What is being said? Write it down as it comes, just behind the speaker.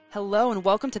Hello and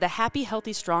welcome to the Happy,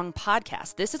 Healthy, Strong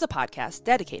podcast. This is a podcast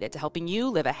dedicated to helping you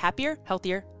live a happier,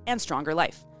 healthier, and stronger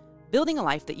life. Building a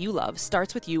life that you love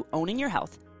starts with you owning your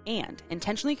health and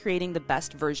intentionally creating the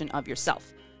best version of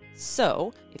yourself.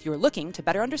 So, if you're looking to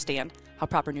better understand how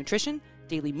proper nutrition,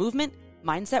 daily movement,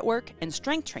 mindset work, and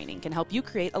strength training can help you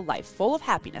create a life full of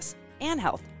happiness and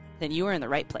health, then you are in the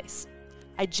right place.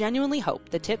 I genuinely hope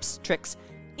the tips, tricks,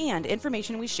 and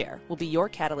information we share will be your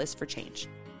catalyst for change.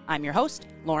 I'm your host,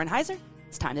 Lauren Heiser.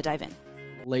 It's time to dive in.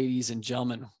 Ladies and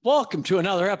gentlemen, welcome to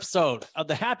another episode of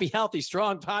the Happy, Healthy,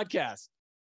 Strong podcast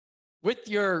with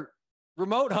your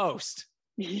remote host.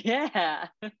 Yeah.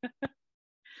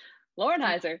 Lauren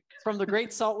Heiser. From the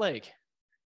Great Salt Lake.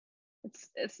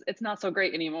 It's not so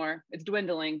great anymore. It's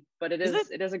dwindling, but it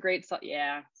is a great salt.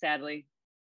 Yeah, sadly.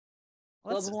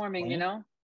 Well, global warming, you know?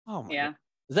 Oh my yeah. God.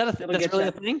 Is that that's really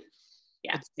a thing?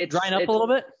 Yeah. It's drying up a little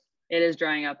bit? It is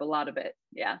drying up a lot of it.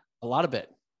 Yeah. A lot of it.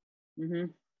 Mm-hmm.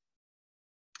 So,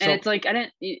 And it's like,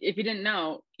 if you didn't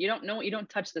know, you don't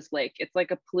touch this lake. It's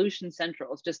like a pollution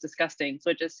central. It's just disgusting. So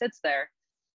it just sits there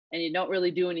and you don't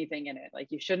really do anything in it.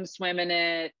 Like you shouldn't swim in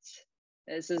it.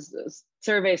 This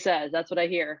survey says, that's what I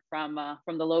hear from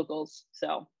the locals.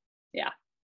 So yeah.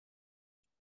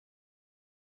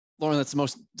 Lauren, that's the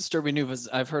most disturbing news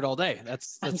I've heard all day.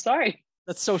 I'm sorry.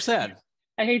 That's so sad.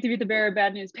 I hate to be the bearer of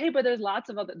bad news. Hey, but there's lots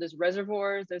of there's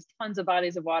reservoirs, there's tons of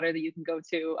bodies of water that you can go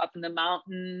to up in the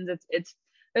mountains.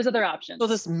 There's other options. So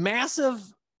this massive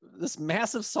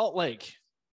salt lake.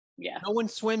 Yeah. No one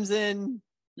swims in.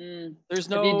 There's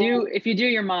no. If you do,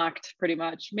 you're mocked pretty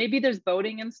much. Maybe there's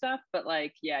boating and stuff, but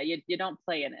like, yeah, you don't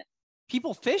play in it.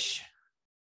 People fish?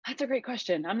 That's a great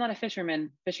question. I'm not a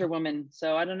fisherwoman,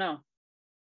 so I don't know.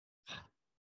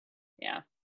 Yeah.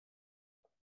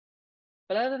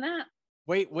 But other than that.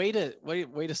 Way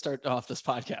to start off this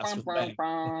podcast with a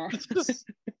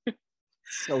bang.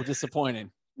 So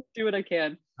disappointing. Do what I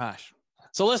can. Gosh.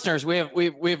 So listeners, we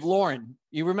have Lauren.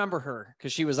 You remember her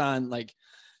because she was on like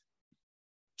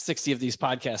 60 of these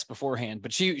podcasts beforehand,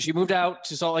 but she moved out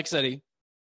to Salt Lake City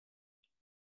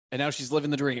and now she's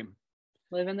living the dream.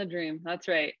 Living the dream. That's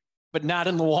right. But not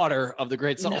in the water of the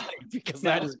Great Salt Lake because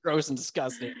that is gross and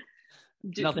disgusting.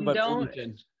 Nothing but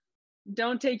pollution.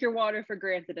 Don't take your water for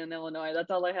granted in Illinois.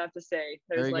 That's all I have to say.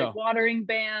 There's like watering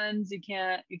bans. You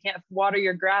can't water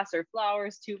your grass or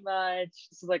flowers too much.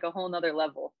 This is like a whole nother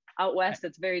level. Out west,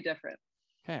 it's very different.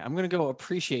 Okay, I'm gonna go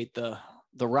appreciate the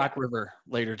Rock River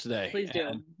later today. Please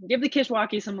do. Give the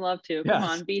Kishwaukee some love too. Come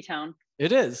on, B-town.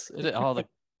 It is. All the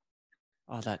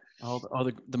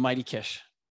mighty Kish.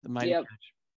 The mighty Kish.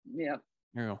 Yep.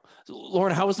 There you go. So,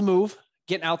 Lauren, how was the move?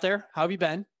 Getting out there? How have you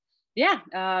been? Yeah,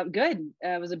 good.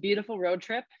 It was a beautiful road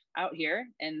trip out here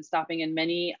and stopping in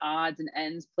many odds and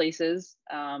ends places.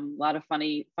 A lot of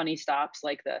funny stops,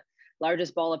 like the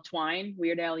largest ball of twine.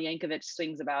 Weird Al Yankovic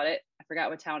sings about it. I forgot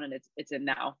what town it's in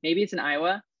now. Maybe it's in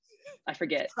Iowa. I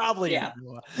forget. Probably. Yeah,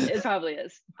 it probably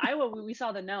is. Iowa. We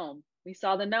saw the Gnome. We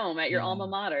saw the Gnome at your alma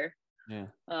mater. Yeah.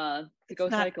 To go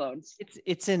Cyclones.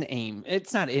 It's in Ames.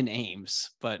 It's not in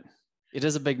Ames, but it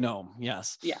is a big gnome.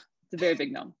 Yes. Yeah, it's a very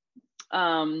big gnome.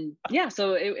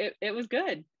 So it was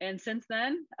good. And since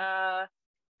then,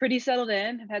 pretty settled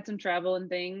in. I've had some travel and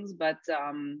things, but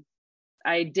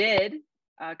I did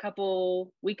a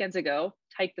couple weekends ago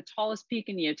hike the tallest peak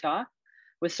in Utah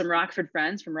with some Rockford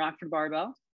friends from Rockford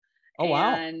Barbell. Oh,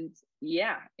 wow. And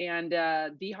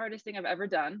the hardest thing I've ever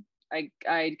done.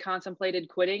 I contemplated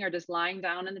quitting or just lying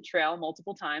down in the trail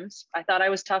multiple times. I thought I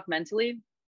was tough mentally.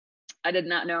 I did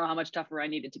not know how much tougher I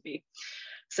needed to be.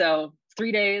 So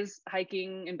 3 days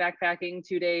hiking and backpacking,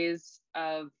 2 days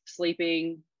of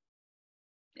sleeping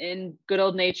in good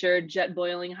old nature, jet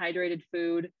boiling, hydrated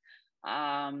food,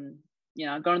 going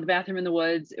to the bathroom in the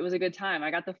woods. It was a good time.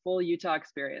 I got the full Utah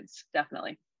experience.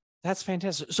 Definitely. That's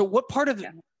fantastic. So what part of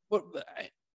what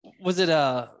was it?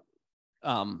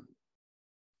 Mountain?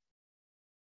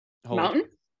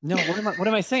 No. What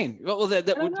am I saying? Well,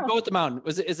 go with the mountain.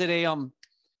 Is it a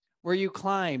where you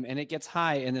climb and it gets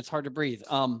high and it's hard to breathe?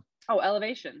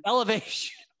 Elevation.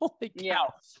 Elevation. Holy cow. Yeah.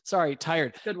 Sorry,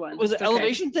 tired. Good one. Was it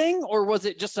elevation thing or was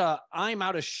it just I'm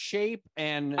out of shape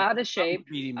and out of shape?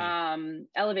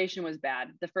 Elevation was bad.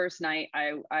 The first night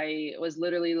I was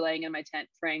literally laying in my tent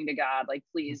praying to God, like,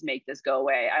 please make this go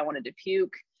away. I wanted to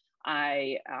puke.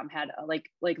 I had like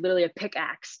literally a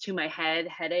pickaxe to my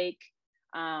headache.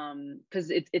 Because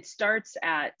it starts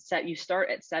you start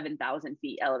at 7,000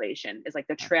 feet elevation is like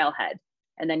the trailhead,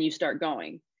 and then you start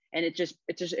going, and it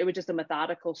was just a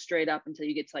methodical straight up until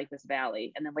you get to like this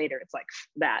valley, and then later it's like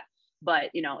that.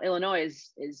 But Illinois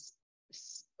is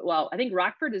well, I think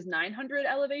Rockford is 900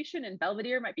 elevation and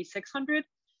Belvedere might be 600.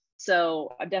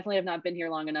 So I definitely have not been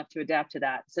here long enough to adapt to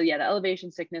that. So yeah, the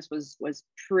elevation sickness was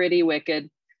pretty wicked.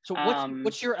 So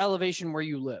what's your elevation where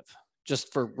you live?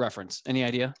 Just for reference, any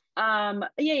idea?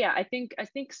 Yeah. I think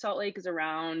Salt Lake is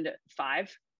around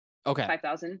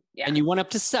 5,000. Yeah. And you went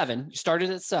up to 7. You started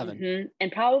at 7. Mm-hmm.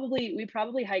 And we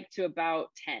probably hiked to about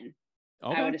 10.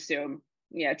 Okay. I would assume.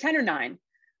 Yeah, 10 or 9.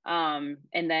 And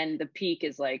then the peak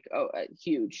is like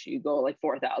huge. You go like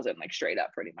 4,000, like straight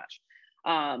up pretty much.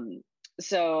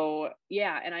 So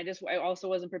yeah, and I also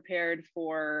wasn't prepared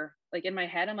for, like, in my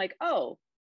head, I'm like,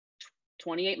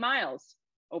 28 miles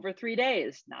over 3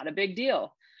 days, not a big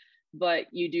deal. But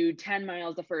you do 10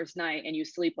 miles the first night and you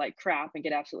sleep like crap and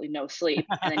get absolutely no sleep.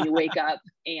 And then you wake up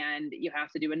and you have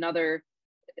to do another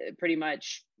pretty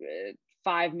much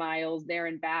 5 miles there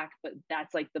and back, but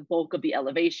that's like the bulk of the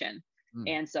elevation.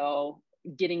 And so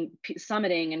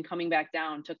summiting and coming back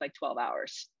down took like 12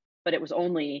 hours, but it was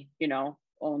only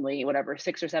whatever,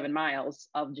 6 or 7 miles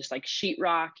of just like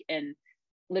sheetrock, and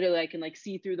literally I can like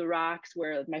see through the rocks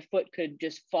where my foot could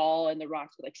just fall and the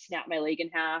rocks would like snap my leg in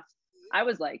half. I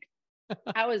was like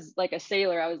a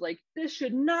sailor. I was like, this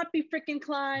should not be freaking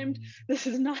climbed. This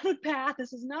is not a path.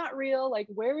 This is not real. Like,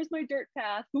 where is my dirt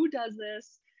path? Who does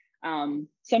this?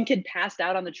 Some kid passed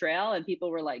out on the trail and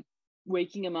people were like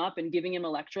waking him up and giving him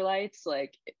electrolytes.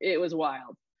 Like, it was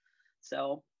wild.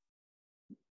 So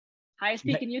highest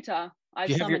peak in Utah. I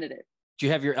summited it. Do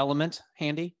you have your element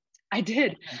handy? I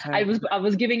did. I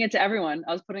was giving it to everyone.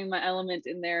 I was putting my element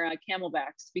in their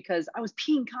camelbacks because I was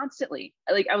peeing constantly.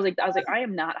 I was like, I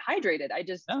am not hydrated.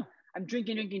 I'm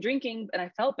drinking, and I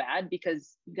felt bad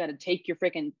because you got to take your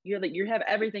freaking, you have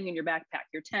everything in your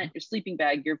backpack, your tent, your sleeping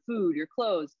bag, your food, your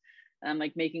clothes. And I'm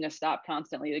like making a stop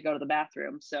constantly to go to the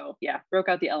bathroom. So yeah, broke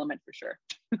out the element for sure.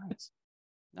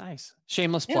 Nice.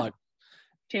 Shameless plug.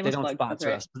 Shameless plug. They don't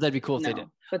sponsor us, but that'd be cool if they did.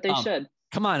 But they should.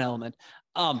 Come on, Element.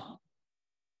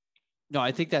 No,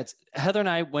 I think Heather and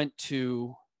I went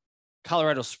to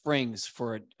Colorado Springs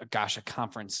for a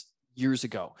conference years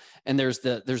ago. And there's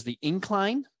the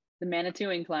incline. The Manitou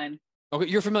Incline. Okay,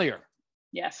 you're familiar.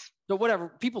 Yes. So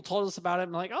whatever, people told us about it.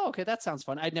 I'm like, oh, okay, that sounds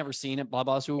fun. I'd never seen it, blah,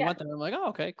 blah. So we went there. I'm like, oh,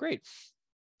 okay, great.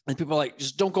 And people are like,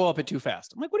 just don't go up it too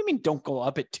fast. I'm like, what do you mean don't go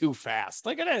up it too fast?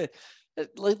 Like,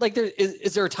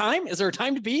 is there a time? Is there a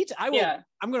time to beat? I'm going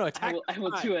to attack. I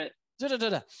will do it.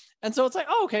 And so it's like,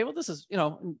 oh, okay, well, this is,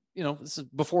 this is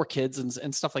before kids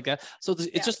and stuff like that. So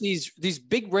it's just these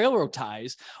big railroad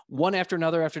ties, one after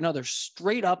another,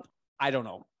 straight up. I don't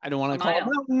know. I don't want to call it a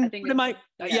mountain. I think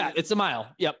it's a mile.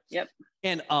 Yep.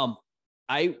 And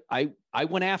I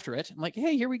went after it. I'm like,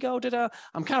 hey, here we go.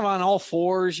 I'm kind of on all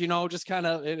fours, just kind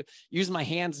of using my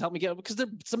hands to help me get, because they're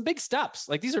some big steps.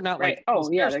 Like, these are not like,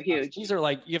 they're huge. These are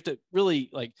like, you have to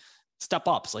really like step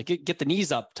ups, like get the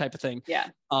knees up type of thing. Yeah.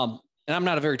 And I'm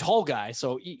not a very tall guy,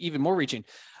 so even more reaching,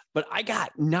 but I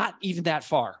got not even that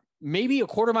far, maybe a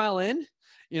quarter mile in,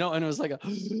 and it was like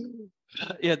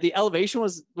the elevation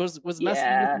was messing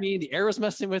with me. The air was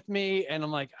messing with me. And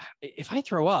I'm like, if I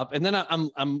throw up, and then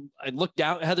I look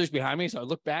down, Heather's behind me. So I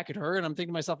look back at her and I'm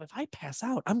thinking to myself, if I pass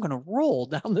out, I'm going to roll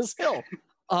down this hill.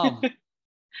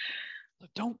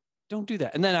 Don't do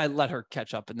that. And then I let her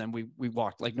catch up, and then we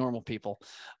walked like normal people.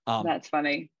 That's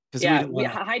funny.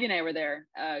 Heidi and I were there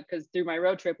because through my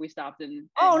road trip, we stopped in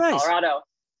nice. Colorado.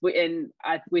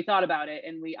 We thought about it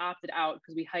and we opted out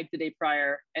because we hiked the day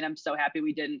prior, and I'm so happy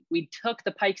we didn't. We took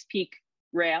the Pikes Peak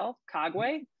rail,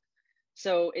 Cogway.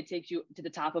 So it takes you to the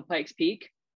top of Pikes Peak.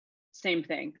 Same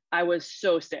thing. I was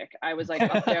so sick. I was like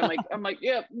up there. I'm like,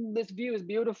 yeah, this view is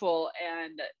beautiful.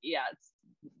 And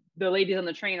the ladies on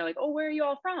the train are like, oh, where are you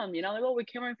all from? Like, oh, we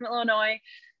came from Illinois.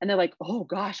 And they're like, oh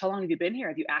gosh, how long have you been here?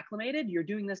 Have you acclimated? You're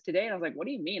doing this today? And I was like, what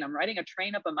do you mean? I'm riding a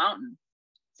train up a mountain.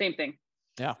 Same thing.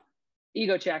 Yeah.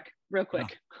 Ego check real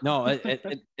quick. No,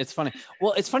 it's funny.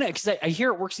 Well, it's funny because I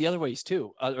hear it works the other ways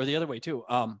too, or the other way too.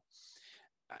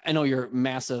 I know you're a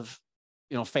massive,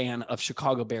 fan of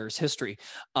Chicago Bears history.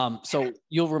 So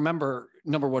you'll remember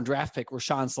 #1 draft pick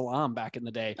Rashaan Salaam back in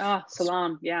the day. Oh,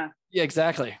 Salaam. Yeah. Yeah,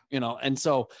 exactly. And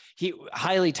so he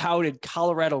highly touted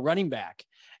Colorado running back.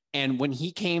 And when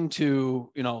he came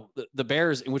to, the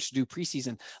Bears in which to do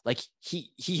preseason, like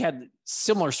he had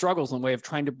similar struggles in the way of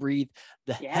trying to breathe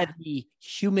the heavy,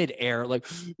 humid air, like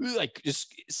just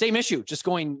same issue, just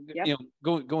going,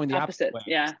 going the opposite way.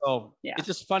 Yeah. So it's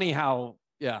just funny how,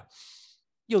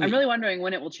 I'm really wondering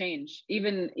when it will change.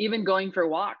 Even going for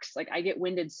walks, like I get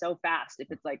winded so fast.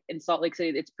 If it's like in Salt Lake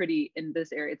City, it's pretty, in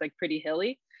this area, it's like pretty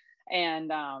hilly.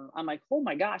 And I'm like, oh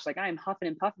my gosh, like I am huffing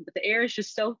and puffing, but the air is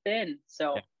just so thin.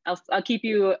 So I'll keep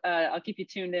you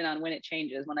tuned in on when it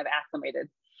changes, when I've acclimated.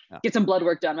 get some blood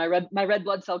work done. My red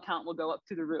blood cell count will go up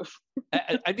through the roof.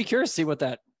 I'd be curious to see what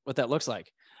that looks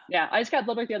like. Yeah, I just got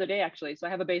blood work the other day actually, so I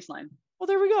have a baseline. Well,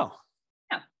 there we go.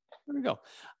 Yeah, there we go.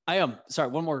 I am sorry.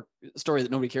 One more story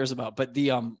that nobody cares about, but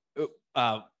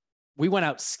we went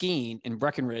out skiing in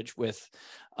Breckenridge with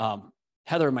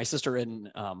Heather, my sister, and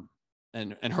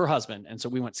her husband, and so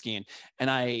we went skiing, and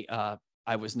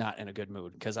I was not in a good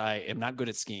mood because I am not good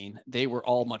at skiing. They were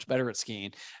all much better at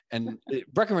skiing. And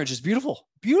Breckenridge is beautiful,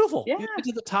 beautiful. Yeah. You get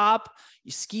to the top,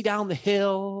 you ski down the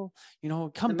hill,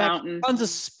 come back, mountain. tons of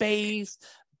space,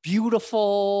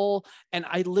 beautiful. And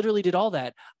I literally did all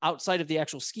that outside of the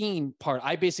actual skiing part.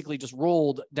 I basically just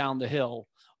rolled down the hill.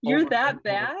 You're that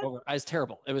bad? I was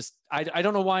terrible. It was, I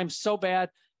don't know why I'm so bad.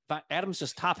 But Adam's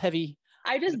just top heavy.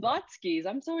 I just bought skis.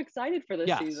 I'm so excited for this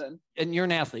season. And you're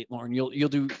an athlete, Lauren. You'll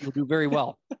do very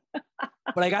well.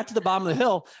 But I got to the bottom of the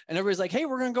hill, and everybody's like, "Hey,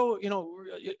 we're gonna go,"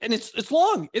 and it's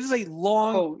long. It is a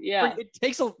long. Oh yeah. It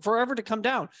takes forever to come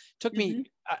down. It took me,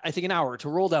 I think, an hour to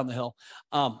roll down the hill.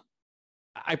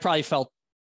 I probably felt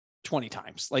 20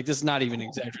 times. Like, this is not even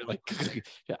exaggerated. Like,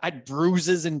 I had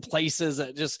bruises in places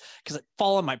just because I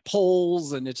fall on my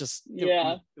poles, and it just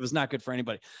it was not good for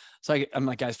anybody. So I'm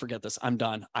like, guys, forget this. I'm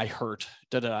done. I hurt.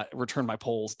 Return my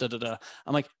poles. I'm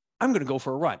like, I'm gonna go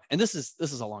for a run. And this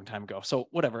is a long time ago. So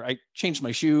whatever. I changed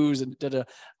my shoes and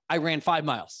I ran 5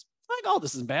 miles. I'm like, oh,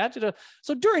 this isn't bad.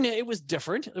 So during it was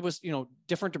different. It was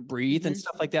different to breathe and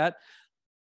stuff like that.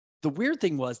 The weird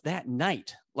thing was that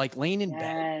night, like laying in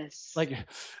bed, like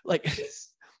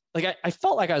I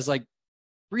felt like I was like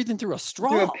breathing through a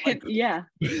straw. Yeah.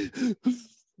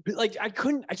 Like I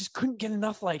just couldn't get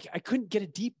enough. Like I couldn't get a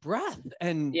deep breath,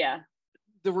 and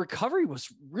the recovery was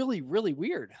really, really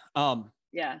weird.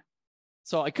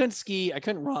 So I couldn't ski, I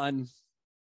couldn't run.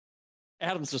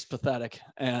 Adam's just pathetic,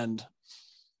 and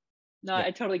I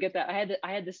totally get that.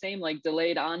 I had the same like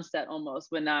delayed onset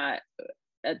almost when on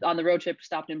the road trip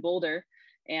stopped in Boulder,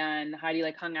 and Heidi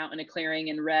like hung out in a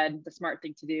clearing and read the smart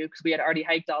thing to do because we had already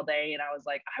hiked all day, and I was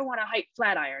like, I want to hike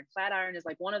Flatiron. Flatiron is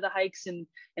like one of the hikes in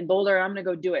Boulder. I'm gonna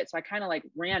go do it. So I kind of like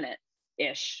ran it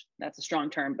ish. That's a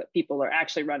strong term, but people are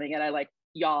actually running it. I like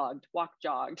jogged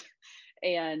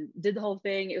and did the whole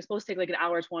thing. It was supposed to take like an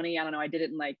hour 20. I don't know. I did it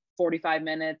in like 45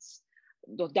 minutes.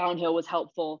 The downhill was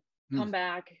helpful. Come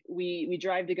back. We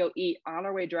drive to go eat. On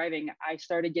our way driving, I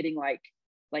started getting like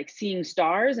seeing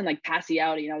stars and like passy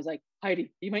outy. And I was like,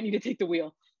 Heidi, you might need to take the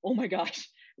wheel. Oh my gosh.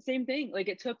 Same thing. Like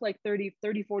it took like 30,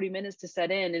 40 minutes to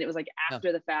set in. And it was like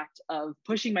after the fact of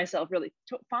pushing myself really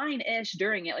fine-ish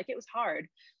during it. Like it was hard,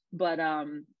 but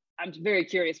I'm very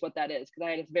curious what that is. Cause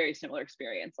I had a very similar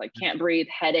experience, like can't breathe,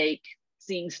 headache,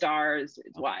 seeing stars.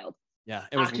 It's wild. Yeah.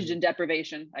 It was oxygen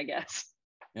deprivation, I guess.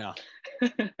 Yeah.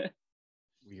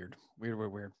 Weird.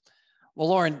 Well,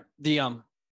 Lauren, again,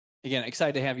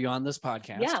 excited to have you on this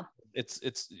podcast. Yeah.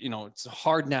 It's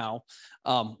hard now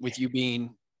with you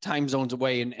being time zones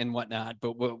away and whatnot,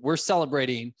 but we're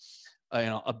celebrating,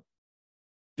 a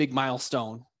big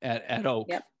milestone at Oak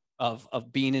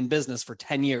of being in business for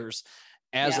 10 years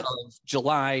as of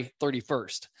July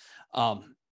 31st.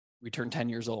 We turned 10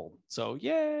 years old. So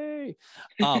yay.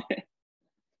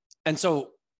 And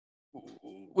so,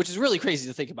 which is really crazy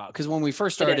to think about because when we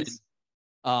first started,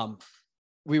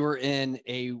 we were in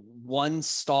a one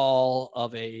stall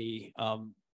of a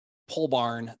pole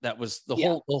barn that was the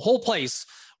whole place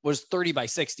was 30 by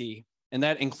 60, and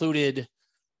that included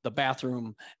the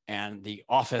bathroom and the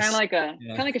office. Kind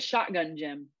of like a shotgun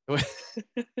gym.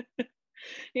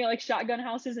 Like shotgun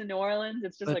houses in New Orleans.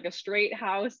 It's just like a straight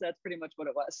house. That's pretty much what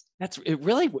it was. It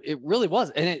really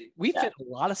was, and we fit a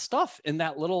lot of stuff in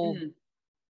that little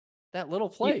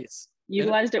place.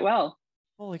 Utilized it well.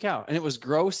 Holy cow. And it was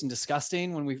gross and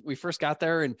disgusting when we first got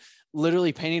there and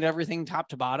literally painted everything top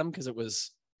to bottom because it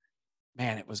was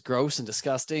gross and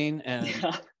disgusting. And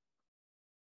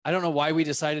I don't know why we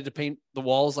decided to paint the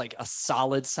walls like a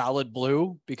solid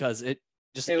blue because it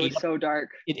was so dark.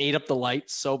 It ate up the light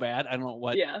so bad. I don't know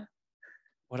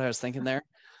what I was thinking there.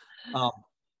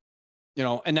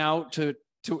 And now to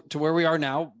where we are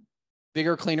now,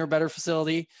 bigger, cleaner, better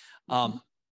facility.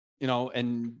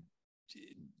 And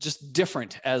just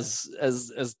different as I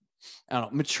don't know,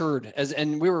 matured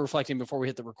and we were reflecting before we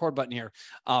hit the record button here.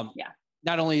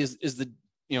 Not only is the,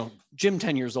 gym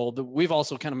 10 years old, but we've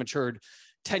also kind of matured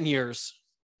 10 years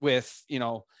with,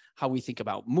 how we think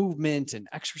about movement and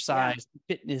exercise,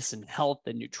 fitness and health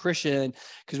and nutrition.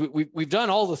 Cause we've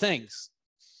done all the things,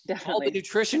 definitely. All the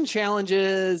nutrition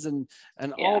challenges and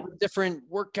all the different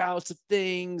workouts of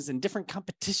things and different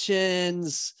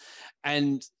competitions,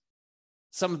 and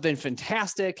some have been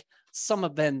fantastic. Some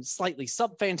have been slightly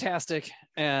sub-fantastic,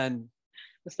 and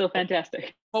it's still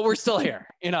fantastic. but we're still here,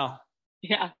 Yeah.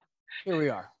 here we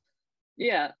are.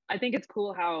 Yeah. I think it's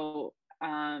cool how,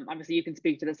 obviously you can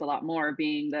speak to this a lot more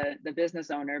being the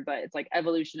business owner, but it's like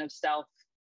evolution of self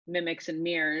mimics and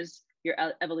mirrors your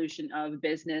evolution of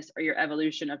business or your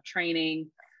evolution of training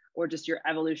or just your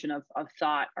evolution of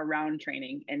thought around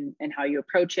training and how you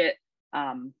approach it.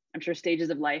 I'm sure stages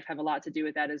of life have a lot to do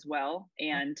with that as well.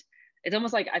 And it's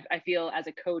almost like I feel as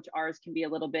a coach, ours can be a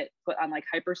little bit put on like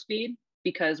hyperspeed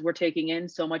because we're taking in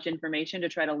so much information to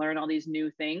try to learn all these new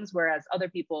things. Whereas other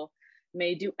people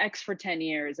may do X for 10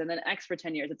 years and then X for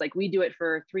 10 years. It's like we do it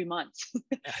for 3 months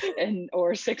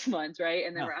or 6 months, right?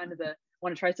 And then we're on to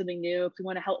want to try something new. We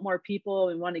want to help more people.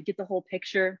 We want to get the whole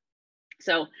picture.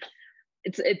 So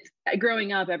it's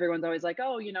growing up, everyone's always like,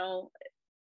 oh,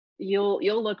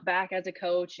 you'll look back as a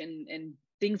coach and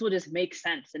things will just make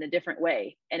sense in a different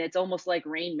way. And it's almost like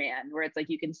Rain Man, where it's like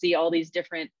you can see all these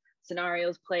different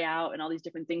scenarios play out and all these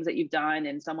different things that you've done.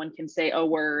 And someone can say a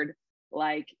word,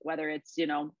 like whether it's,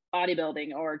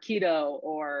 bodybuilding or keto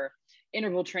or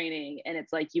interval training. And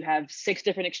it's like you have 6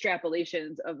 different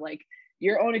extrapolations of like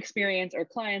your own experience or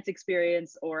client's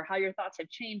experience or how your thoughts have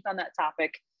changed on that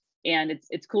topic. And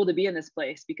it's cool to be in this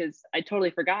place because I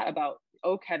totally forgot about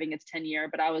Oak having its 10 year,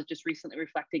 but I was just recently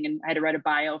reflecting and I had to write a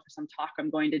bio for some talk I'm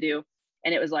going to do.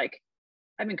 And it was like,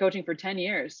 I've been coaching for 10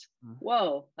 years.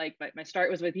 Whoa. Like my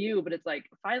start was with you, but it's like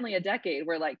finally a decade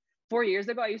where like 4 years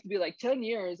ago, I used to be like 10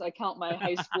 years. I count my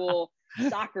high school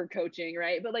soccer coaching,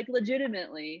 right? But like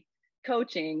legitimately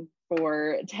coaching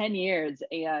for 10 years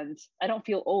and I don't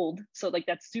feel old. So like,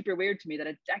 that's super weird to me that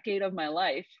a decade of my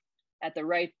life at the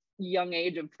right young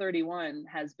age of 31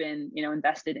 has been,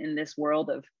 invested in this world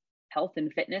of health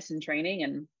and fitness and training.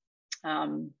 And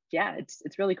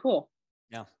it's really cool.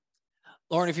 Yeah.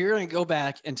 Lauren, if you're going to go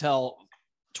back and tell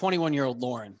 21-year-old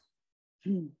Lauren,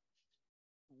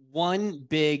 one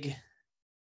big,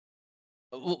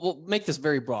 we'll make this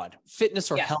very broad,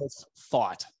 fitness or health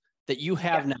thought that you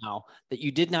have now that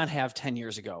you did not have 10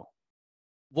 years ago,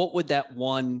 what would that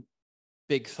one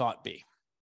big thought be?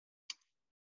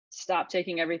 Stop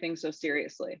taking everything so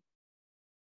seriously.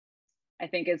 I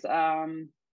think it's a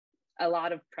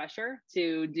lot of pressure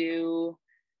to do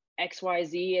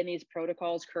XYZ and these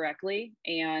protocols correctly.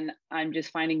 And I'm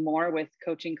just finding more with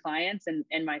coaching clients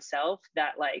and myself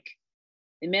that like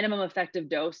the minimum effective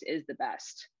dose is the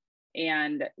best.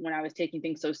 And when I was taking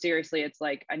things so seriously, it's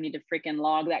like, I need to freaking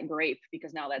log that grape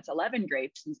because now that's 11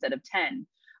 grapes instead of 10.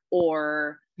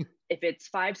 Or if it's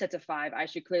 5 sets of 5, I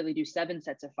should clearly do 7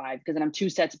 sets of 5 because then I'm 2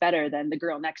 sets better than the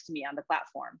girl next to me on the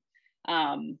platform.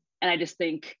 And I just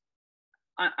think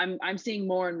I'm seeing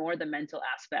more and more the mental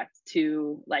aspect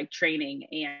to like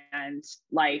training and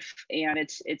life. And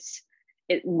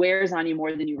it wears on you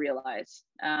more than you realize.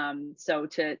 So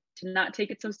to not take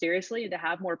it so seriously, to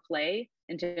have more play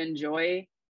and to enjoy,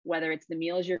 whether it's the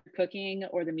meals you're cooking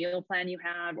or the meal plan you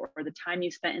have, or the time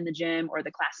you spent in the gym or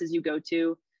the classes you go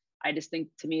to, I just think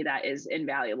to me that is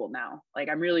invaluable now. Like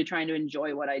I'm really trying to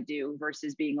enjoy what I do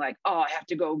versus being like, oh, I have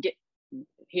to go get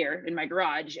here in my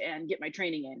garage and get my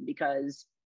training in because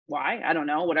why? I don't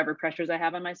know, whatever pressures I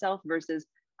have on myself versus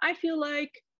I feel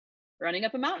like running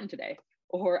up a mountain today,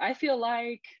 or I feel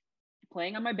like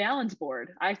playing on my balance board.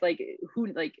 I like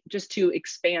just to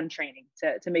expand training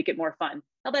to make it more fun.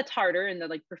 Now that's harder in the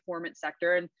like performance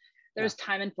sector and there's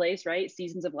time and place, right?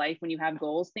 Seasons of life when you have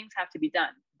goals, things have to be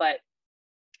done. But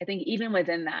I think even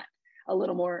within that, a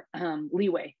little more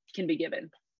leeway can be given.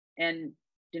 And,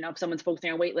 if someone's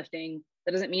focusing on weightlifting,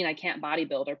 that doesn't mean I can't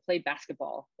bodybuild or play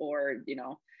basketball or,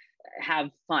 have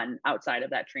fun outside of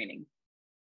that training.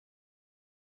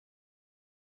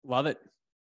 Love it.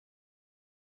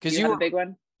 Because you have a big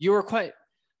one. You were quite.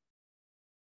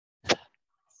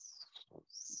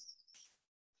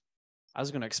 I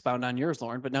was going to expound on yours,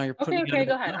 Lauren, but now you're putting. Okay,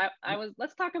 go ahead.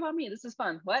 Let's talk about me. This is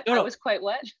fun. What? No. I was quite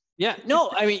what? Yeah,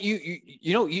 no, I mean,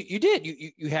 you did.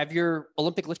 You have your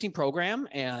Olympic lifting program,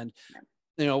 and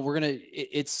we're gonna.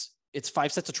 It's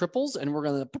 5 sets of triples, and we're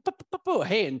gonna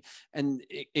hey, and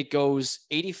it goes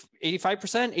 85%,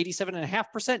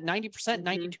 87.5%,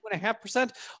 90%,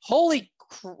 92.5%. Holy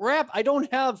crap! I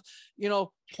don't have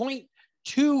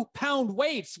 0.2 pound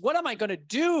weights. What am I going to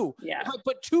do? Yeah. If I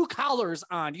put 2 collars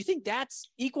on, do you think that's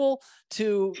equal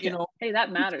to, hey,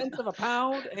 that matters. 0.2 of a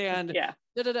pound? And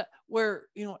where,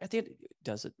 at the end,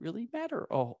 does it really matter?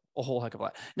 Oh, a whole heck of a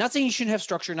lot. Not saying you shouldn't have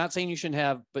structure, not saying you shouldn't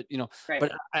have, but, right.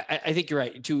 But I think you're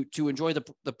right to enjoy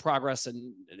the progress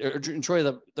and enjoy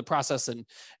the process and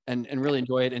really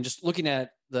enjoy it. And just looking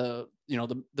at the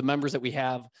members that we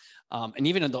have, and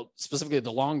even in specifically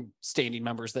the long standing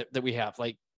members that we have,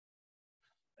 like,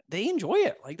 they enjoy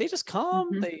it. Like they just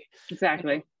come,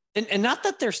 exactly. and not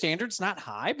that their standards not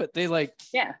high, but they like,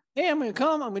 Yeah. hey, I'm going to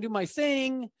come, I'm going to do my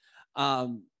thing.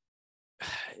 I'm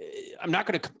not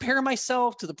going to compare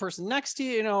myself to the person next to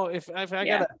you. You know, if I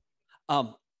gotta,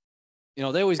 you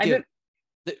know, they always give,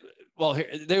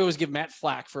 they always give Matt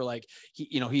flack for like,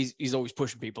 he's always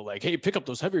pushing people like, hey, pick up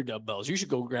those heavier dumbbells. You should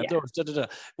go grab those,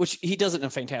 which he does it in a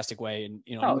fantastic way. And,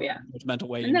 mental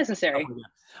way. Necessary.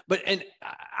 But, and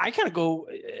I kind of go,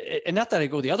 and not that I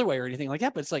go the other way or anything like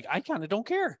that, but it's like, I kind of don't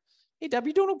care. Hey, Deb,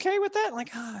 you doing okay with that? I'm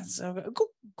like,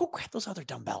 go grab those other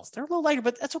dumbbells. They're a little lighter,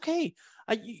 but that's okay.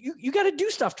 You got to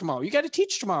do stuff tomorrow. You got to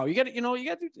teach tomorrow. You got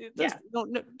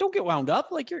to, don't get wound up.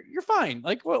 Like you're fine.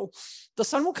 Like, well, the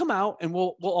sun will come out and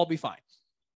we'll all be fine.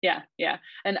 Yeah. Yeah.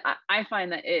 And I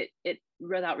find that it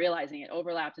without realizing it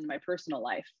overlapped into my personal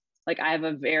life. Like I have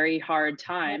a very hard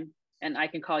time, and I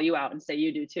can call you out and say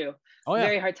you do too. Oh, yeah.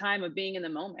 Very hard time of being in the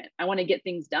moment. I want to get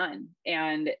things done,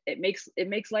 and it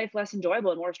makes life less enjoyable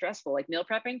and more stressful. Like meal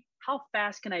prepping, how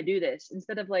fast can I do this?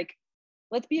 Instead of like,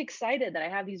 let's be excited that I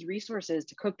have these resources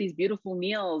to cook these beautiful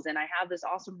meals, and I have this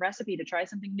awesome recipe to try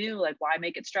something new. Like, why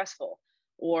make it stressful?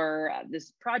 Or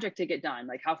this project to get done.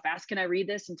 Like, how fast can I read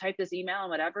this and type this email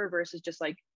and whatever, versus just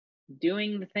like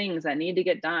doing the things that need to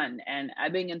get done and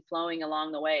ebbing and flowing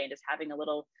along the way, and just having a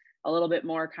little bit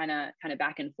more kind of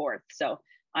back and forth. So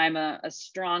I'm a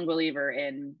strong believer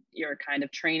in your kind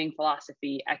of training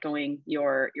philosophy echoing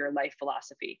your life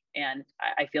philosophy. And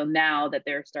I feel now that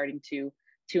they're starting to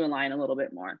align a little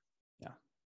bit more. Yeah.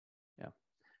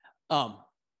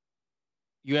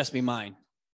 You asked me mine.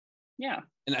 Yeah.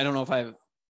 And I don't know if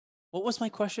what was my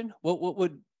question?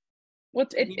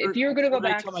 If you're going to go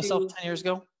back to myself 10 years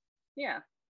ago? Yeah.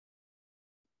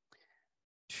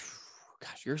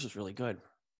 Gosh, yours was really good.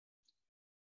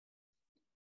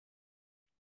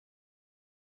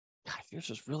 Yours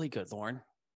was really good, Lauren.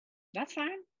 That's fine.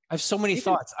 I have so many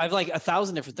thoughts. I have like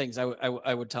 1,000 different things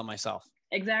I would tell myself.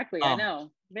 Exactly. I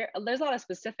know. There's a lot of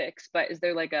specifics, but is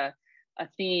there like a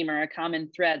theme or a common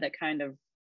thread that kind of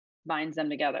binds them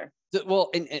together?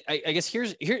 Well, and I guess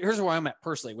here's where I'm at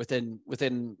personally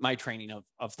within my training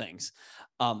of things.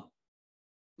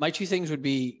 My two things would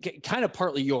be kind of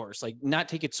partly yours, like not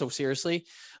take it so seriously,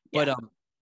 but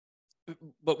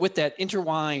with that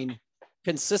intertwine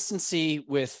consistency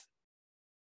with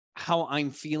how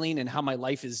I'm feeling and how my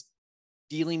life is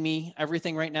dealing me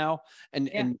everything right now,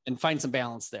 and find some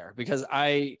balance there, because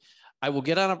I will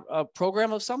get on a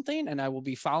program of something and I will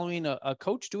be following a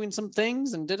coach doing some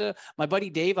things, and my buddy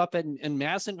Dave up in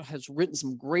Madison has written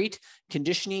some great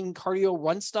conditioning cardio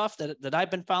run stuff that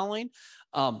I've been following.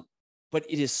 But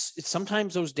it's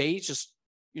sometimes those days just,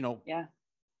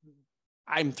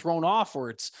 I'm thrown off, or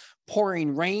it's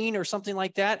pouring rain or something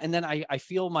like that. And then I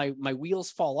feel my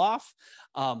wheels fall off,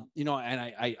 and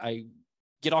I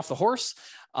get off the horse.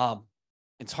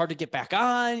 It's hard to get back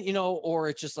on, or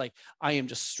it's just like, I am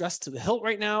just stressed to the hilt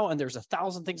right now. And there's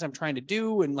 1,000 things I'm trying to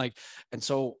do. And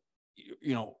so,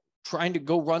 trying to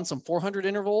go run some 400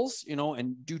 intervals,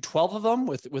 and do 12 of them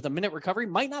with a minute recovery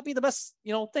might not be the best,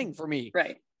 thing for me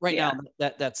right now,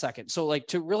 that second. So like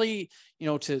to really,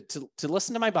 to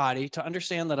listen to my body, to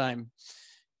understand that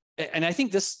and I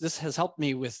think this has helped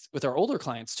me with our older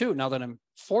clients too. Now that I'm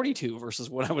 42 versus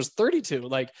when I was 32,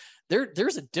 like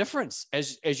there's a difference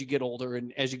as you get older,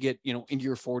 and as you get, into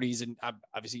your 40s, and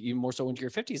obviously even more so into your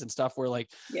 50s and stuff, where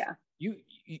like, you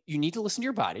need to listen to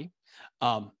your body.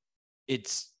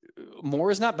 It's more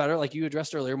is not better. Like you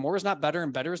addressed earlier, more is not better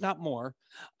and better is not more.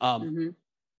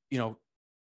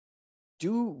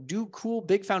 Do cool,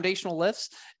 big foundational lifts,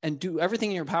 and do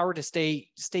everything in your power to stay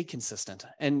consistent.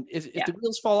 And if the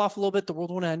wheels fall off a little bit, the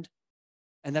world won't end,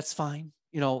 and that's fine.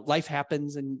 Life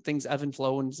happens and things ebb and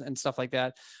flow and stuff like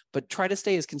that, but try to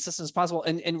stay as consistent as possible,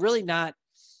 and really not.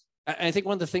 I think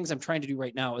one of the things I'm trying to do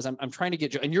right now is I'm trying to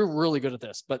get joy, and you're really good at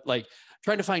this, but like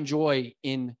trying to find joy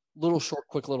in little short,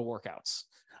 quick little workouts.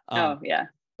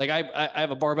 Like I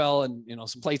have a barbell and,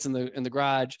 some plates in the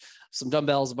garage, some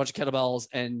dumbbells, a bunch of kettlebells.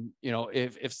 And,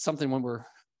 if something, when we're,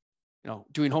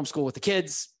 doing homeschool with the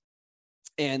kids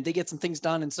and they get some things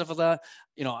done and stuff like that,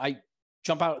 I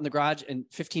jump out in the garage and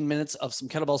 15 minutes of some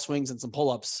kettlebell swings and some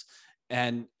pull-ups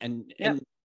and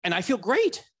I feel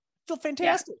great. I feel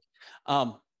fantastic.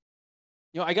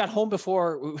 I got home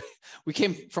before we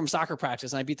came from soccer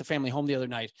practice, and I beat the family home the other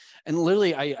night. And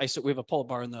literally we have a pull-up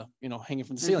bar in the, hanging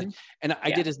from the ceiling. And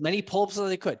I did as many pull-ups as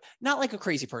I could, not like a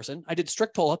crazy person. I did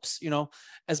strict pull-ups,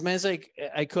 as many as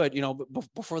I could,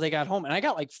 before they got home. And I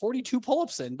got like 42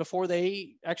 pull-ups in before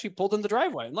they actually pulled in the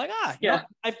driveway. I'm like,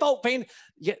 I felt pain.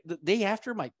 Yeah. The day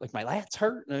after my lats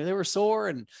hurt and they were sore.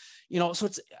 And, so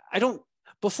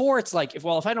Before it's like, if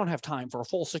I don't have time for a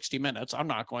full 60 minutes, I'm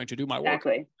not going to do my work.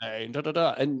 Exactly. And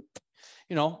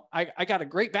And, I got a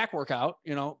great back workout,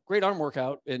 great arm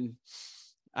workout. And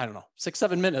I don't know,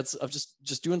 6-7 minutes of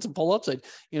just doing some pull-ups.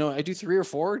 I do 3 or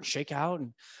 4 and shake out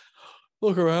and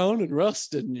look around and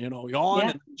rest and, yawn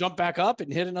and jump back up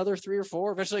and hit another 3 or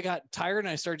 4. Eventually I got tired and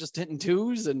I started just hitting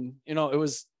 2s. And, it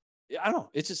was, I don't know.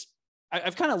 It's just,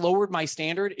 I've kind of lowered my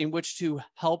standard in which to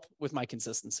help with my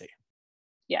consistency.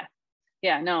 Yeah.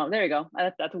 Yeah. No, there you go.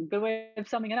 That's a good way of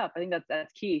summing it up. I think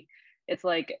that's key. It's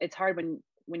like, it's hard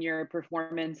when you're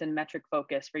performance and metric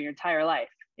focused for your entire life,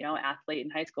 athlete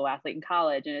in high school, athlete in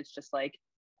college. And it's just like,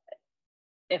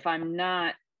 if I'm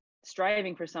not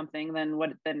striving for something, then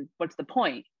what's the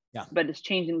point? Yeah. But it's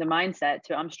changing the mindset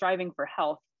to, I'm striving for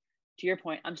health. To your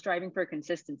point, I'm striving for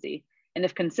consistency. And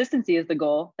if consistency is the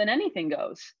goal, then anything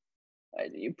goes.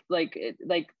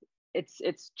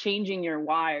 It's changing your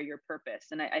why or your purpose.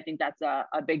 And I think that's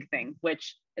a big thing,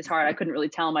 which is hard. I couldn't really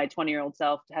tell my 20-year-old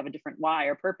self to have a different why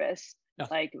or purpose. No.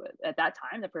 Like at that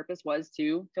time, the purpose was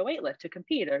to weightlift, to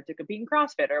compete, or to compete in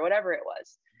CrossFit or whatever it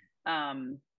was.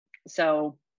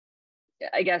 So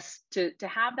I guess to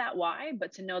have that why,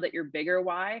 but to know that your bigger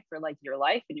why for like your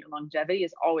life and your longevity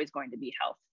is always going to be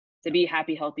health, to be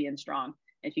happy, healthy, and strong.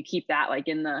 If you keep that like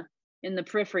in the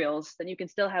peripherals, then you can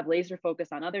still have laser focus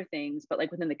on other things, but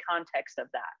like within the context of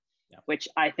that, which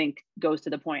I think goes to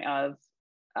the point of,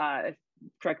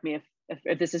 correct me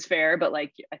if this is fair, but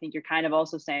like, I think you're kind of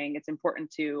also saying it's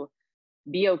important to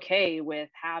be okay with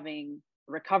having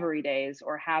recovery days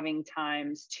or having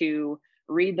times to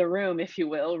read the room, if you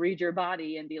will, read your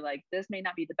body and be like, this may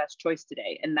not be the best choice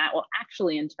today. And that will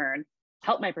actually in turn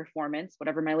help my performance,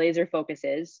 whatever my laser focus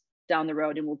is down the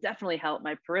road, and will definitely help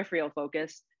my peripheral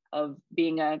focus of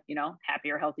being a,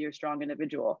 happier, healthier, strong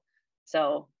individual.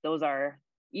 So those are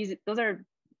easy.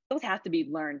 Those have to be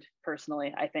learned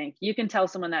personally. I think you can tell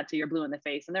someone that till you're blue in the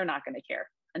face and they're not going to care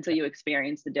until you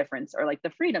experience the difference or like the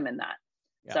freedom in that.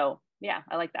 Yeah. So yeah,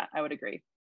 I like that. I would agree.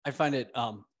 I find it,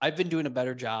 I've been doing a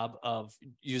better job of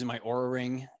using my Oura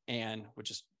Ring, and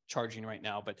which is charging right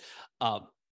now, but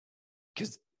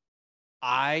because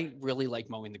I really like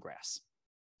mowing the grass.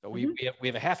 So we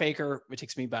have a half acre. It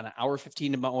takes me about an hour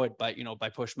 15 to mow it by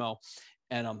push mow.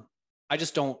 And I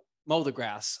just don't mow the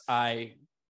grass. I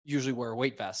usually wear a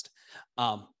weight vest.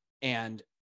 And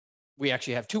we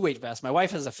actually have 2 weight vests. My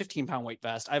wife has a 15-pound weight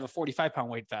vest. I have a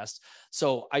 45-pound weight vest.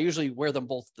 So I usually wear them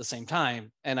both at the same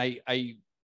time. And I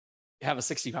have a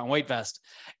 60-pound weight vest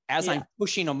as I'm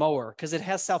pushing a mower, because it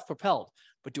has self-propelled.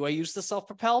 But do I use the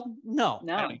self-propelled? No.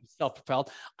 I don't use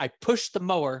self-propelled. I push the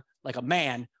mower like a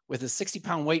man with a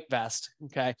 60-pound weight vest,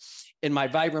 okay, in my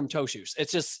Vibram toe shoes.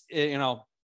 It's just,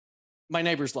 my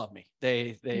neighbors love me.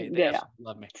 They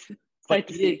love me.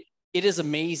 But it is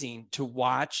amazing to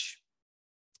watch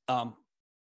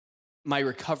my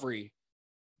recovery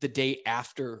the day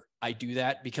after I do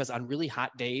that, because on really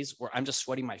hot days where I'm just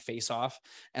sweating my face off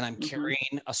and I'm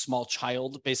carrying a small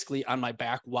child basically on my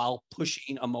back while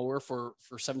pushing a mower for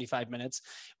 75 minutes,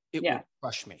 it will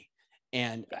crush me.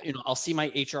 And, I'll see my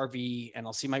HRV and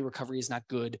I'll see my recovery is not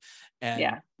good.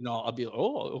 And, I'll be like,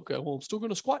 oh, okay, well, I'm still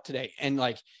going to squat today. And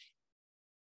like,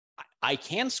 I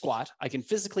can squat, I can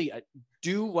physically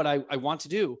do what I want to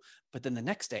do, but then the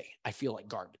next day I feel like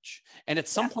garbage. And at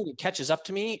some point it catches up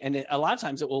to me. And a lot of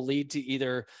times it will lead to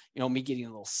either, me getting a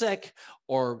little sick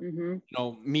or,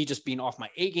 me just being off my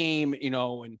A game,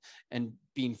 and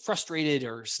being frustrated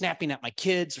or snapping at my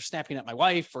kids or snapping at my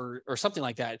wife or something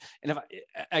like that. And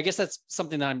I guess that's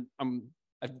something that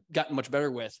I've gotten much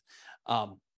better with,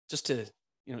 just to,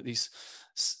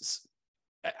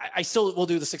 I still will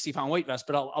do the 60-pound weight vest,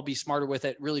 but I'll be smarter with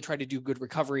it, really try to do good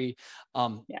recovery,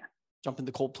 jump in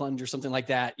the cold plunge or something like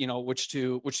that,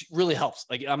 which really helps.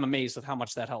 Like, I'm amazed with how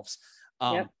much that helps.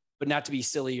 But not to be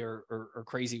silly or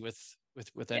crazy with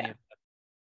any of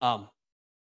that.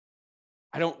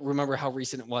 I don't remember how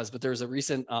recent it was, but there's a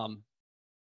recent,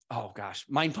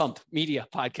 Mind Pump Media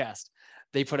podcast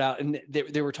they put out, and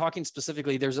they were talking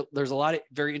specifically, there's a lot of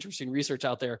very interesting research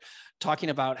out there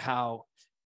talking about how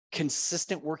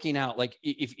consistent working out, like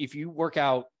if you work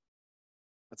out,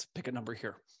 let's pick a number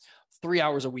here, 3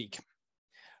 hours a week,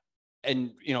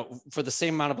 and for the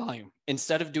same amount of volume,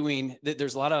 instead of doing,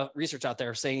 there's a lot of research out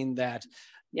there saying that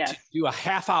to do a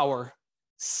half hour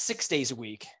 6 days a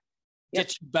week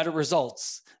gets you better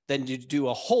results than to do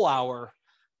a whole hour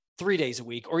 3 days a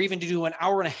week, or even to do an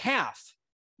hour and a half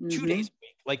 2 days a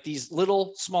week. Like these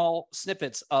little small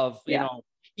snippets of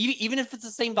even if it's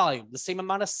the same volume, the same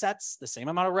amount of sets, the same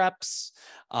amount of reps,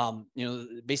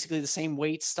 basically the same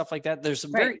weights, stuff like that. There's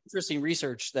some very interesting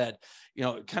research that,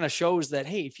 kind of shows that,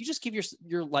 hey, if you just give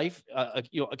your life, a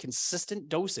consistent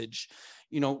dosage,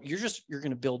 you're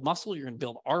going to build muscle, you're going to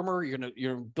build armor, you're going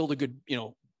to build a good,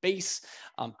 base.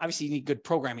 Obviously you need good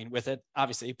programming with it,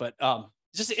 obviously, but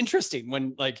it's just interesting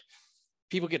when like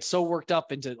people get so worked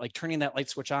up into like turning that light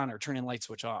switch on or turning light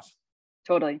switch off.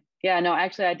 Totally. Yeah, no,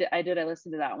 actually I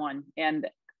listened to that one. And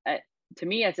to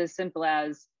me, it's as simple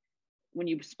as when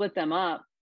you split them up,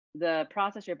 the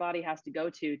process your body has to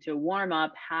go to warm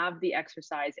up, have the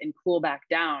exercise and cool back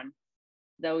down.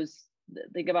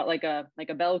 Think about like a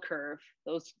bell curve,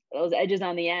 those edges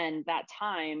on the end, that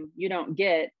time you don't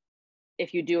get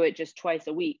if you do it just twice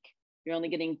a week. You're only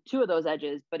getting 2 of those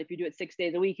edges, but if you do it 6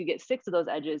 days a week, you get 6 of those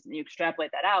edges, and you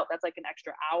extrapolate that out. That's like an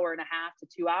extra hour and a half to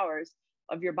 2 hours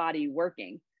of your body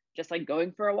working, just like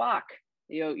going for a walk.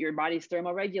 Your body's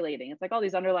thermoregulating. It's like all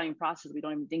these underlying processes we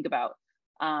don't even think about.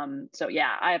 So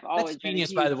yeah, I've always been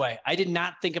genius, by the way. I did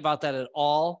not think about that at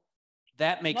all.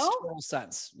 That makes total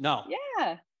sense. No.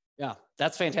 Yeah.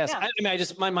 That's fantastic. Yeah.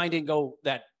 My mind didn't go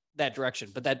that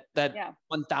direction, but that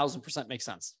 1000% makes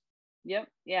sense. Yep.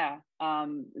 Yeah.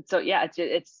 So yeah,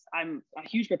 I'm a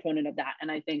huge proponent of that.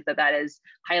 And I think that is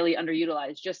highly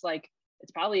underutilized. Just like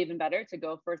it's probably even better to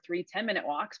go for 3 10-minute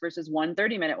walks versus 1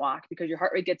 30-minute walk, because your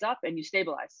heart rate gets up and you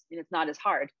stabilize and it's not as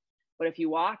hard. But if you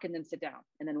walk and then sit down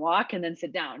and then walk and then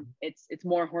sit down, it's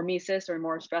more hormesis or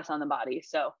more stress on the body.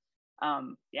 So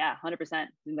yeah, 100%. I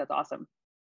think that's awesome.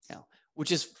 Yeah.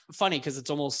 Which is funny because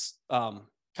it's almost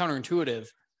counterintuitive.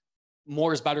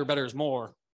 More is better, better is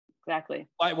more. Exactly.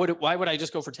 Why would I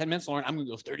just go for 10 minutes, Lauren? I'm going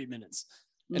to go 30 minutes.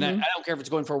 And I don't care if it's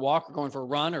going for a walk or going for a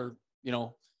run or,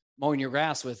 mowing your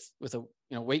grass with a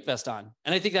weight vest on.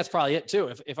 And I think that's probably it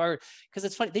too. Because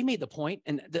it's funny, they made the point,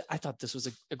 and I thought this was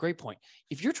a great point.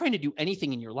 If you're trying to do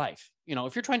anything in your life,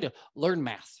 if you're trying to learn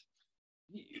math,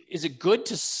 is it good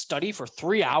to study for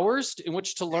 3 hours in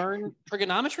which to learn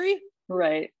trigonometry?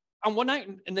 Right. On one night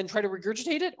and then try to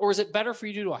regurgitate it? Or is it better for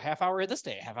you to do a half hour this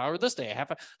day, a half hour this day,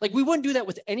 like we wouldn't do that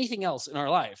with anything else in our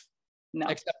life. No.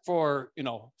 Except for,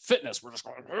 fitness. We're just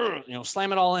going,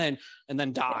 slam it all in and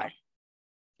then die.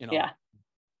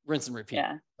 Rinse and repeat.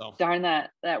 Yeah. So. Darn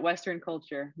that Western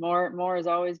culture. More is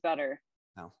always better.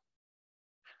 No.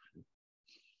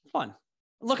 Fun.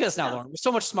 Look at us now, Lauren. We're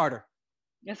so much smarter.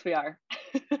 Yes, we are.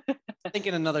 I think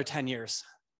in another 10 years.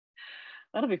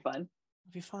 That'll be fun.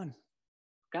 It'll be fun.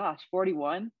 Gosh,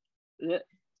 41.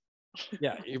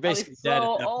 Yeah, you're basically dead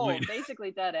at that point.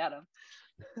 Basically dead, Adam.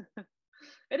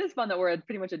 It is fun that we're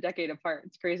pretty much a decade apart.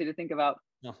 It's crazy to think about.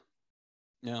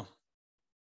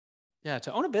 Yeah,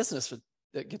 to own a business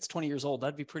that gets 20 years old,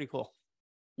 that'd be pretty cool.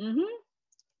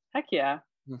 Heck yeah.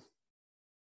 Let's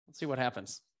see what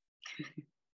happens.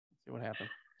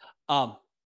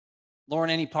 Lauren,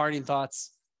 any parting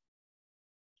thoughts?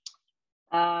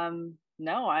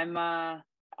 No,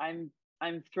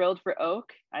 I'm thrilled for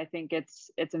Oak. I think it's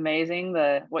amazing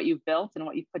what you've built and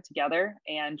what you've put together,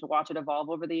 and to watch it evolve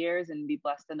over the years and be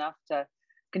blessed enough to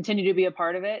continue to be a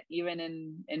part of it, even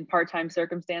in part-time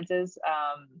circumstances.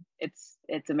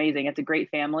 It's amazing. It's a great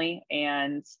family,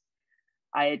 and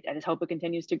I just hope it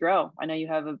continues to grow. I know you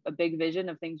have a big vision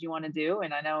of things you want to do,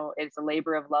 and I know it's a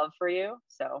labor of love for you.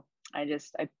 So I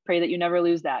pray that you never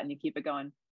lose that and you keep it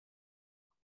going.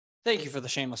 Thank you for the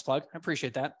shameless plug. I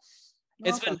appreciate that.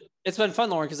 It's been fun,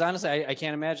 Lauren, because honestly, I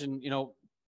can't imagine,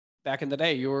 back in the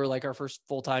day, you were like our first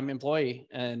full-time employee,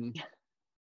 and,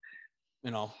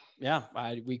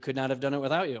 we could not have done it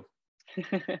without you.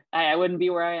 I wouldn't be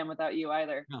where I am without you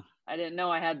either. No. I didn't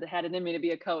know I had it in me to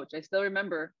be a coach. I still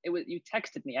remember you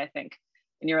texted me, I think,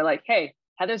 and you were like, "Hey,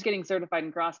 Heather's getting certified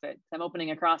in CrossFit. I'm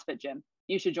opening a CrossFit gym.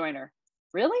 You should join her."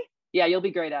 Really? Yeah, you'll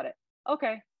be great at it.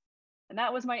 Okay. And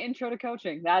that was my intro to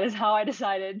coaching. That is how I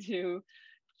decided to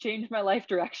change my life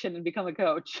direction and become a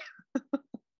coach.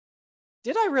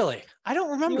 Did I really? I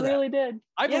don't remember that. You really did.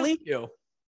 I believe you.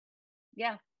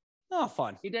 Yeah. Oh,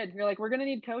 fun. You did. You're like, we're going to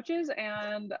need coaches,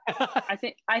 and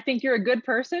I think you're a good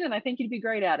person, and I think you'd be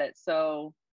great at it.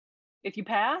 So if you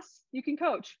pass, you can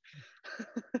coach.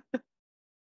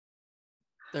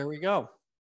 There we go.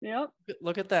 Yep.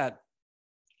 Look at that.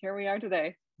 Here we are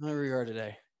today.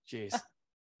 Jeez.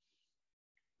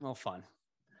 Well, fun.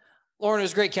 Lauren, it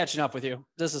was great catching up with you.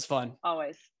 This is fun.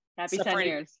 Always. Happy 10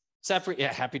 years.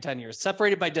 Happy 10 years.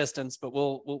 Separated by distance, but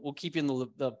we'll keep you in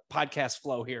the podcast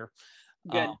flow here.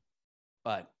 Good.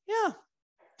 But yeah,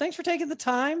 thanks for taking the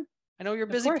time. I know you're a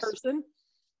busy person,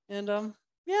 and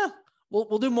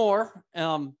we'll do more.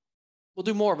 We'll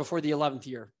do more before the 11th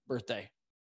year birthday.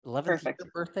 11th year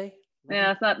birthday.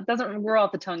 Yeah, it's not, doesn't roll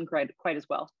off the tongue quite as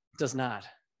well. It does not.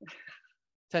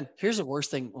 10. Here's the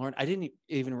worst thing, Lauren. I didn't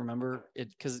even remember it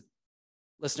because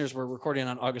listeners were recording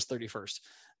on August 31st.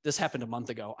 This happened a month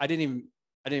ago. It didn't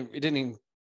even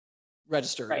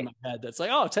register in my head. That's like,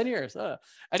 oh, 10 years. I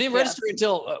didn't register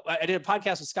until I did a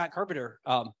podcast with Scott Carpenter.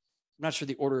 I'm not sure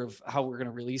the order of how we're going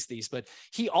to release these, but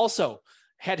he also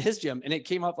had his gym and it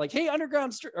came up like, hey,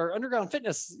 Underground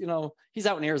Fitness, he's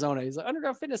out in Arizona. He's like,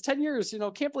 Underground Fitness, 10 years,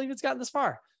 can't believe it's gotten this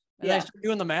far. And I started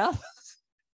doing the math.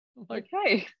 I'm like,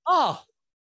 hey, oh,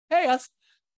 hey, us.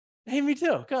 Hey, me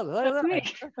too. Good.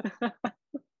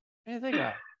 Hey, think about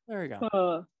it. There we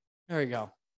go. There we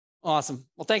go. Awesome.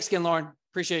 Well, thanks again, Lauren.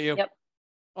 Appreciate you. Yep.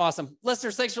 Awesome.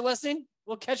 Listeners, thanks for listening.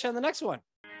 We'll catch you on the next one.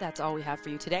 That's all we have for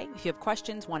you today. If you have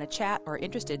questions, want to chat, or are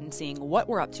interested in seeing what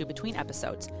we're up to between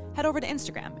episodes, head over to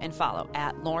Instagram and follow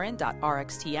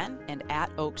 @lauren.rxtn and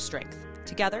 @oakstrength.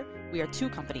 Together, we are two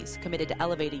companies committed to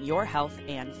elevating your health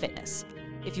and fitness.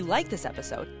 If you like this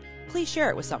episode, please share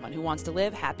it with someone who wants to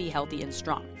live happy, healthy, and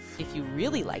strong. If you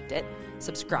really liked it,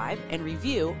 subscribe and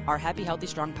review our Happy, Healthy,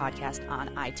 Strong podcast on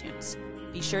iTunes.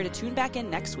 Be sure to tune back in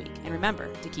next week and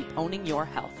remember to keep owning your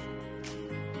health.